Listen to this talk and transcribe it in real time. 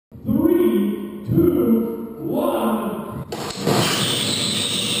3, 2, 1.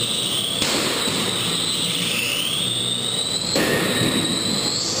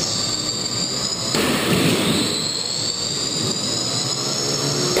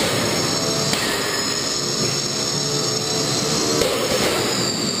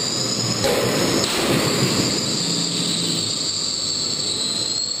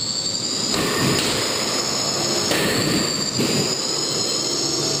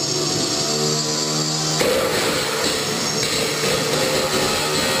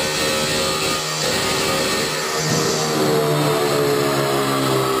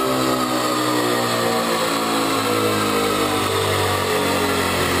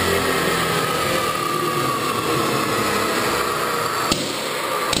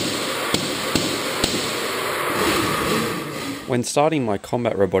 When starting my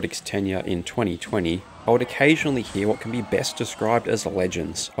combat robotics tenure in 2020, I would occasionally hear what can be best described as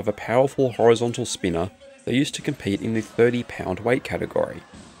legends of a powerful horizontal spinner that used to compete in the 30-pound weight category.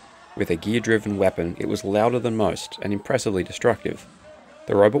 With a gear-driven weapon, it was louder than most and impressively destructive.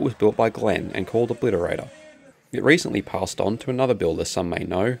 The robot was built by Glenn and called Obliterator. It recently passed on to another builder some may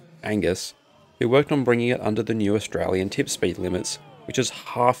know, Angus, who worked on bringing it under the new Australian tip speed limits, which is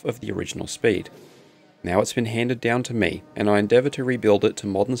half of the original speed. Now it's been handed down to me, and I endeavour to rebuild it to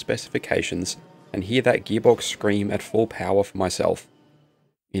modern specifications and hear that gearbox scream at full power for myself.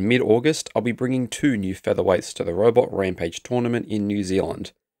 In mid-August, I'll be bringing 2 new featherweights to the Robot Rampage tournament in New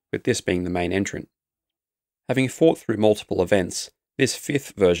Zealand, with this being the main entrant. Having fought through multiple events, this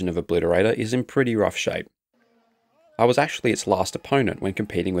 5th version of Obliterator is in pretty rough shape. I was actually its last opponent when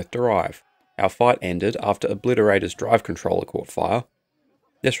competing with Derive. Our fight ended after Obliterator's drive controller caught fire.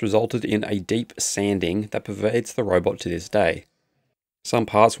 This resulted in a deep sanding that pervades the robot to this day. Some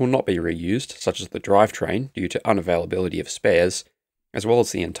parts will not be reused, such as the drivetrain due to unavailability of spares, as well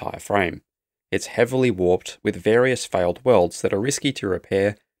as the entire frame. It's heavily warped with various failed welds that are risky to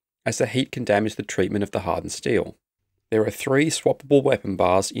repair as the heat can damage the treatment of the hardened steel. There are 3 swappable weapon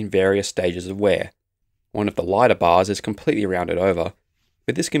bars in various stages of wear. One of the lighter bars is completely rounded over,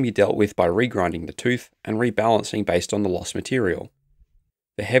 but this can be dealt with by regrinding the tooth and rebalancing based on the lost material.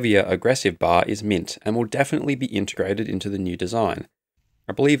 The heavier aggressive bar is mint and will definitely be integrated into the new design.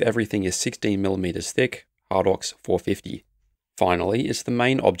 I believe everything is 16mm thick, Hardox 450. Finally is the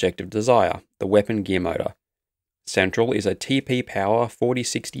main object of desire, the weapon gear motor. Central is a TP Power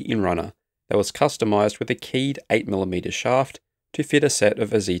 4060 inrunner that was customised with a keyed 8mm shaft to fit a set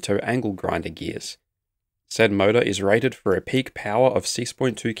of Azito angle grinder gears. Said motor is rated for a peak power of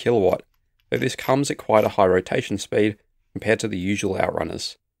 6.2 kW, though this comes at quite a high rotation speed compared to the usual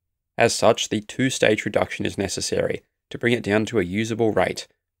outrunners. As such, the 2-stage reduction is necessary to bring it down to a usable rate,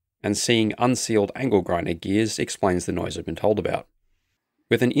 and seeing unsealed angle grinder gears explains the noise I've been told about.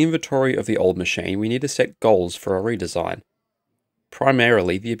 With an inventory of the old machine, we need to set goals for a redesign.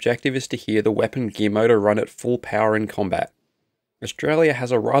 Primarily, the objective is to hear the weapon gear motor run at full power in combat. Australia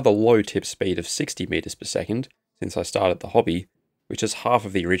has a rather low tip speed of 60 meters per second since I started the hobby, which is half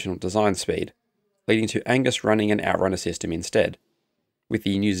of the original design speed, leading to Angus running an outrunner system instead. With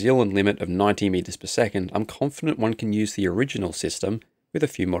the New Zealand limit of 90 meters per second, I'm confident one can use the original system with a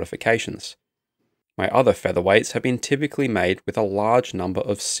few modifications. My other featherweights have been typically made with a large number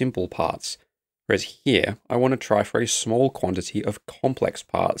of simple parts, whereas here I want to try for a small quantity of complex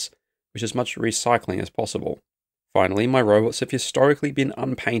parts, with as much recycling as possible. Finally, my robots have historically been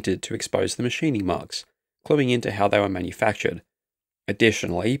unpainted to expose the machining marks, cluing into how they were manufactured.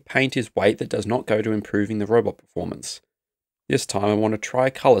 Additionally, paint is weight that does not go to improving the robot performance. This time I want to try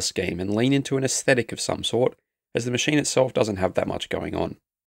a colour scheme and lean into an aesthetic of some sort, as the machine itself doesn't have that much going on.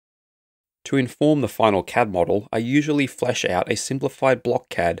 To inform the final CAD model, I usually flesh out a simplified block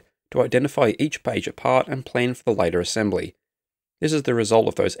CAD to identify each page apart and plan for the later assembly. This is the result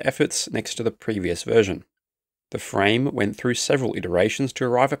of those efforts next to the previous version. The frame went through several iterations to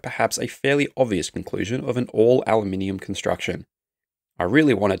arrive at perhaps a fairly obvious conclusion of an all-aluminium construction. I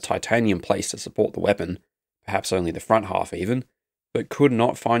really wanted titanium plates to support the weapon, perhaps only the front half even, but could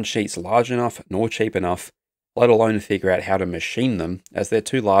not find sheets large enough nor cheap enough, let alone figure out how to machine them as they're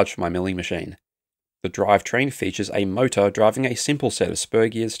too large for my milling machine. The drivetrain features a motor driving a simple set of spur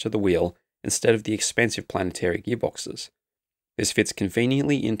gears to the wheel instead of the expensive planetary gearboxes. This fits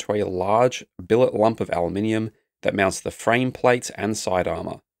conveniently into a large billet lump of aluminium that mounts the frame plates and side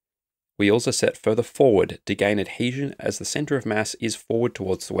armour. Wheels are set further forward to gain adhesion as the centre of mass is forward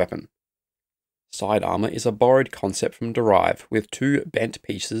towards the weapon. Side armour is a borrowed concept from Derive with 2 bent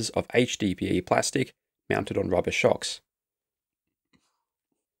pieces of HDPE plastic mounted on rubber shocks.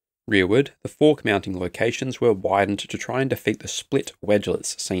 Rearward, the fork mounting locations were widened to try and defeat the split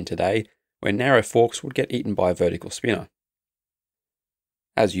wedgelets seen today, where narrow forks would get eaten by a vertical spinner.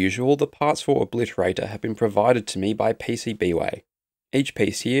 As usual, the parts for Obliterator have been provided to me by PCBWay. Each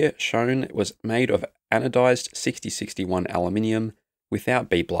piece here shown was made of anodized 6061 aluminium without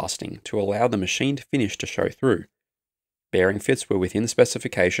bead blasting to allow the machined finish to show through. Bearing fits were within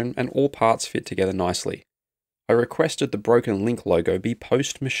specification and all parts fit together nicely. I requested the broken link logo be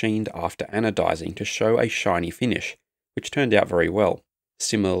post-machined after anodizing to show a shiny finish, which turned out very well.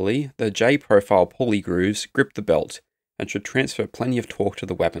 Similarly, the J-profile pulley grooves grip the belt and should transfer plenty of torque to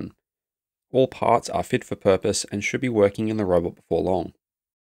the weapon. All parts are fit for purpose and should be working in the robot before long.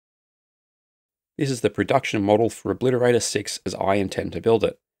 This is the production model for Obliterator 6 as I intend to build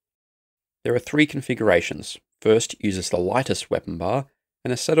it. There are 3 configurations. First uses the lightest weapon bar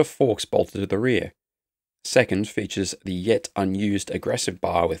and a set of forks bolted to the rear. Second features the yet unused aggressive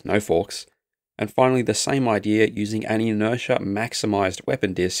bar with no forks. And finally the same idea using an inertia maximized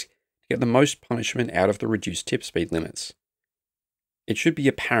weapon disc to get the most punishment out of the reduced tip speed limits. It should be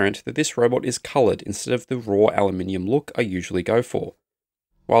apparent that this robot is coloured instead of the raw aluminium look I usually go for.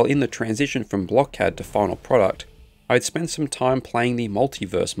 While in the transition from BlockCAD to final product, I had spent some time playing the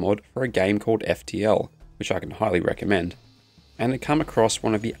Multiverse mod for a game called FTL, which I can highly recommend, and had come across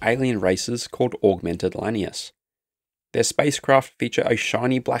one of the alien races called Augmented Lanius. Their spacecraft feature a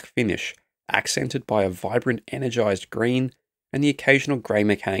shiny black finish, accented by a vibrant energized green and the occasional grey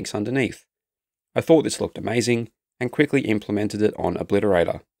mechanics underneath. I thought this looked amazing, and quickly implemented it on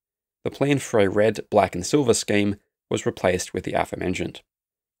Obliterator. The plan for a red, black and silver scheme was replaced with the aforementioned.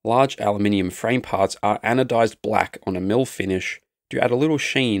 Large aluminium frame parts are anodized black on a mill finish to add a little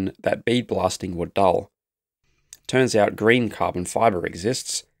sheen that bead blasting would dull. Turns out green carbon fiber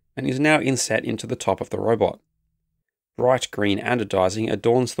exists and is now inset into the top of the robot. Bright green anodizing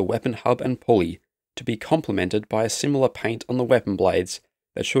adorns the weapon hub and pulley, to be complemented by a similar paint on the weapon blades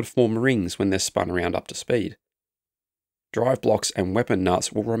that should form rings when they're spun around up to speed. Drive blocks and weapon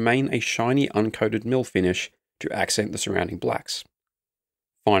nuts will remain a shiny uncoated mill finish to accent the surrounding blacks.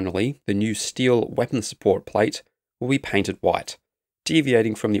 Finally, the new steel weapon support plate will be painted white,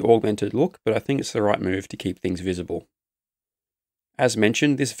 deviating from the augmented look, but I think it's the right move to keep things visible. As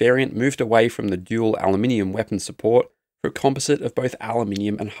mentioned, this variant moved away from the dual aluminium weapon support for a composite of both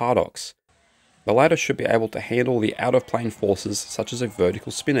aluminium and hardox. The latter should be able to handle the out-of-plane forces such as a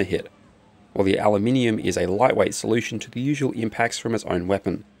vertical spinner hit, while the aluminium is a lightweight solution to the usual impacts from its own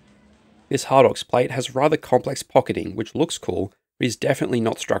weapon. This hardox plate has rather complex pocketing, which looks cool, but is definitely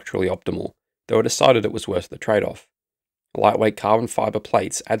not structurally optimal, though I decided it was worth the trade-off. Lightweight carbon fiber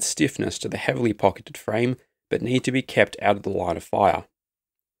plates add stiffness to the heavily pocketed frame, but need to be kept out of the line of fire.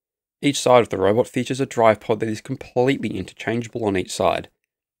 Each side of the robot features a drive pod that is completely interchangeable on each side,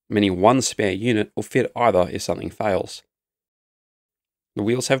 meaning one spare unit will fit either if something fails. The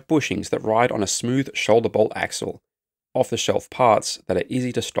wheels have bushings that ride on a smooth shoulder bolt axle, off-the-shelf parts that are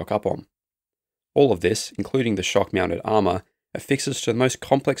easy to stock up on. All of this, including the shock-mounted armour, affixes to the most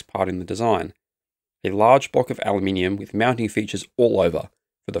complex part in the design, a large block of aluminium with mounting features all over,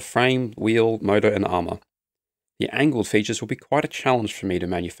 for the frame, wheel, motor and armour. The angled features will be quite a challenge for me to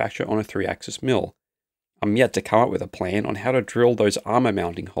manufacture on a 3-axis mill. I'm yet to come up with a plan on how to drill those armour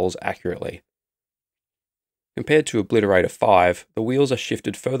mounting holes accurately. Compared to Obliterator 5, the wheels are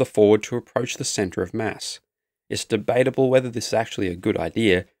shifted further forward to approach the centre of mass. It's debatable whether this is actually a good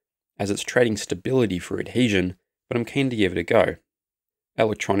idea, as it's trading stability for adhesion, but I'm keen to give it a go.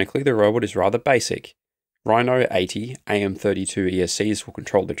 Electronically, the robot is rather basic. Rhino 80 AM32 ESCs will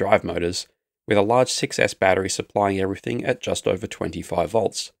control the drive motors, with a large 6S battery supplying everything at just over 25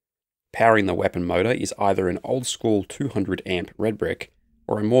 volts. Powering the weapon motor is either an old-school 200 amp red brick,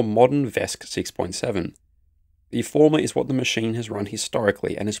 or a more modern VESC 6.7. The former is what the machine has run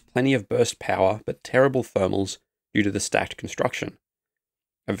historically and has plenty of burst power but terrible thermals due to the stacked construction.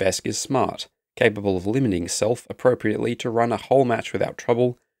 A VESC is smart, capable of limiting itself appropriately to run a whole match without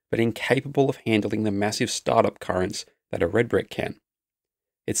trouble, but incapable of handling the massive startup currents that a red brick can.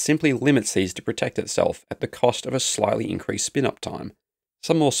 It simply limits these to protect itself at the cost of a slightly increased spin-up time.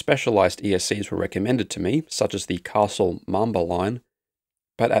 Some more specialised ESCs were recommended to me, such as the Castle Mamba line,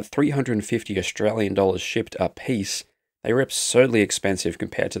 but at $350 Australian shipped a piece, they were absurdly expensive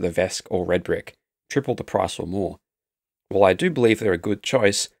compared to the VESC or red brick, triple the price or more. While I do believe they're a good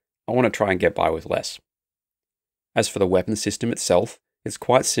choice, I want to try and get by with less. As for the weapon system itself, it's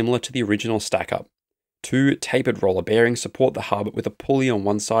quite similar to the original stack-up. 2 tapered roller bearings support the hub with a pulley on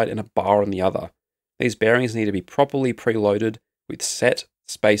one side and a bar on the other. These bearings need to be properly preloaded with set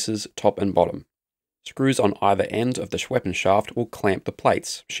spacers top and bottom. Screws on either end of the weapon shaft will clamp the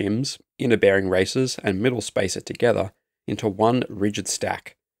plates, shims, inner bearing races, and middle spacer together into one rigid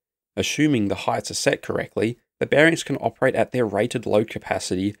stack. Assuming the heights are set correctly, the bearings can operate at their rated load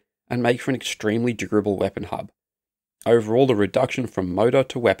capacity and make for an extremely durable weapon hub. Overall, the reduction from motor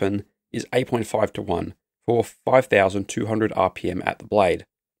to weapon is 8.5 to 1 for 5,200 RPM at the blade.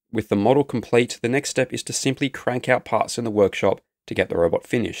 With the model complete, the next step is to simply crank out parts in the workshop to get the robot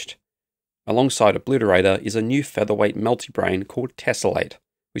finished. Alongside Obliterator is a new featherweight multi-brain called Tessellate,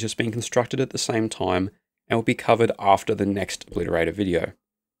 which has been constructed at the same time and will be covered after the next Obliterator video.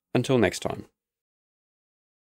 Until next time.